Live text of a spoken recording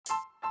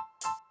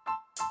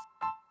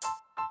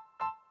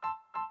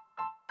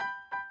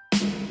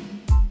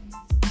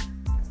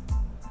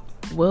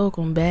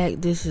Welcome back.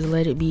 This is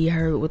Let It Be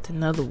Heard with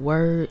another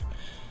word.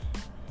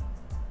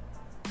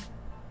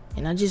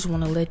 And I just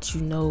want to let you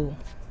know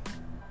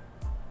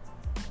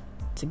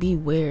to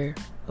beware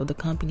of the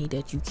company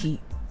that you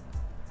keep.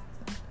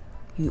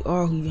 You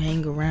are who you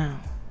hang around.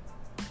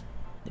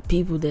 The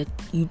people that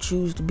you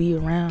choose to be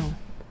around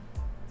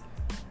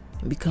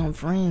and become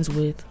friends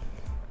with,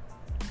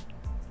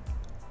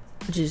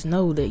 just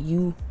know that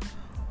you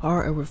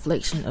are a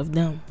reflection of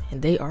them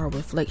and they are a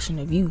reflection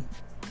of you.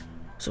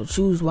 So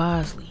choose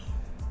wisely.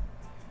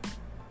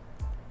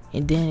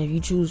 And then if you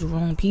choose the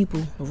wrong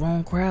people, the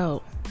wrong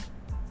crowd,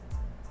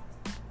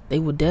 they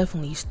will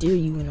definitely steer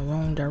you in the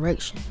wrong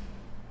direction.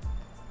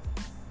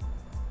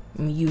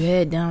 When you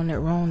head down that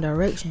wrong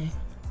direction,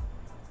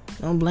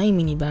 don't blame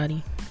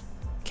anybody.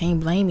 Can't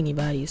blame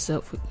anybody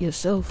except for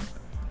yourself,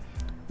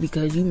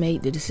 because you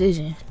made the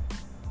decision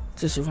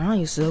to surround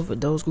yourself with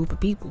those group of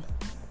people.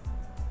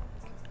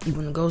 You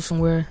want to go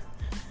somewhere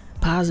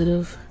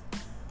positive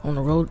on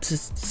the road to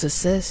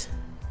success?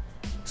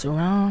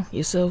 Surround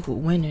yourself with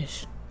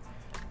winners,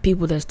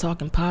 people that's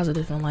talking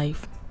positive in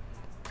life,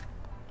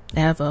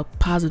 that have a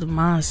positive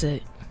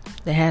mindset,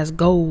 that has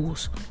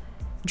goals,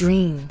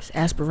 dreams,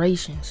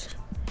 aspirations,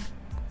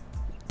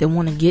 that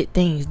want to get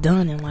things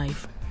done in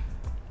life.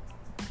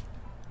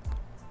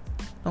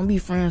 Don't be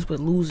friends with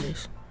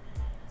losers,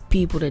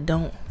 people that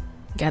don't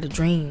got a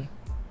dream,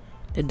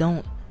 that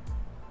don't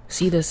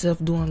see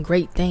themselves doing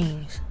great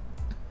things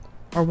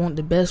or want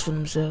the best for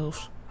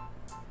themselves,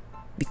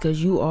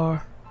 because you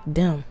are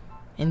them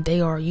and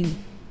they are you.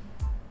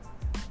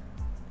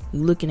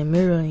 You look in the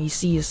mirror and you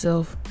see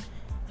yourself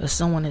as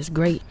someone that's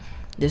great,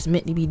 that's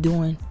meant to be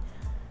doing,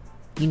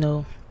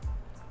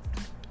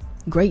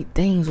 great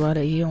things while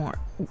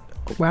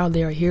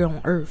they're here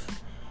on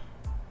earth.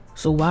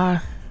 So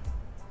why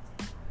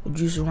would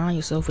you surround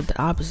yourself with the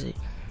opposite?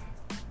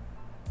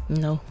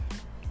 You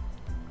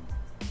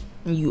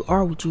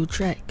are what you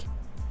attract.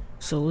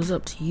 So it's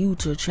up to you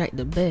to attract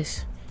the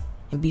best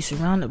and be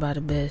surrounded by the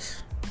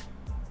best,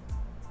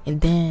 and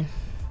then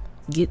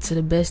get to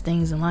the best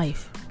things in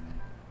life.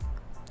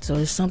 So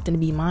it's something to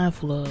be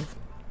mindful of.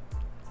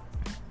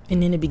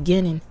 And in the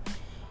beginning,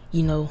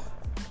 a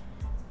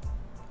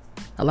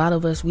lot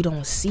of us, we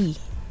don't see.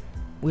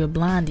 We're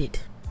blinded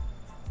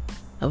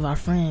of our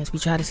friends. We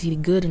try to see the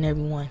good in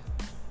everyone,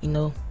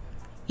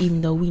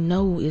 even though we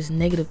know it's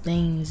negative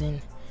things and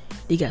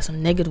they got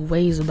some negative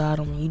ways about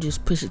them. You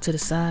just push it to the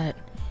side,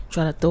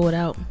 try to throw it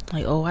out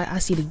like, oh, I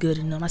see the good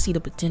in them, I see the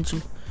potential.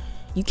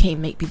 You can't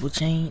make people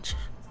change.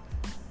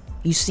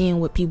 You seeing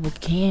what people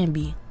can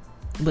be,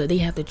 but they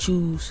have to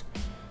choose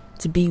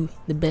to be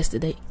the best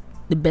that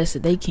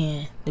they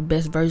can, the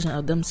best version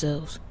of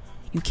themselves.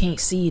 You can't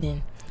see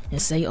it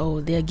and say, oh,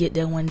 they'll get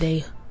there one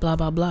day, blah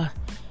blah blah,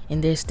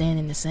 and they're staying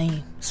in the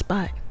same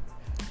spot.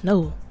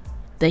 No,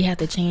 they have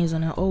to change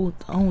on their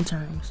own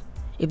terms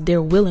if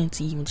they're willing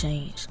to even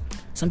change.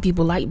 Some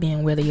people like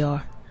being where they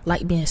are,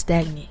 like being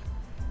stagnant,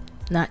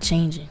 not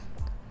changing.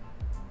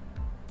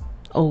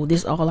 Oh,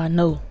 this all I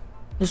know,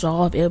 this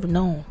all I've ever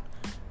known,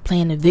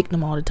 playing the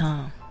victim all the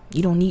time.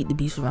 You don't need to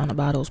be surrounded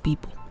by those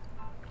people.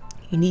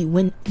 You need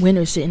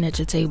winners sitting at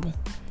your table.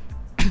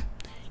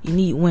 You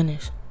need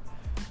winners,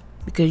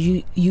 because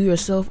you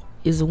yourself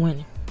is a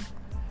winner.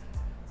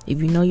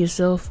 If you know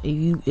yourself,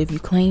 if you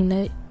claim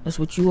that, that's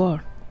what you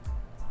are.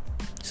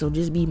 So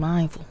just be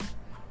mindful.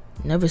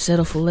 Never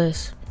settle for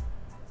less.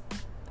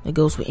 It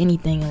goes for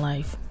anything in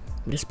life,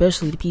 but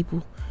especially the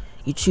people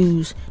you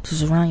choose to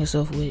surround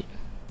yourself with,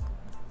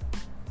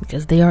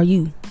 because they are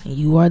you and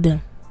you are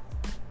them.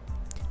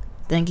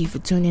 Thank you for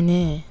tuning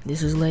in.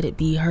 This is Let It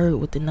Be Heard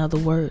with another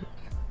word.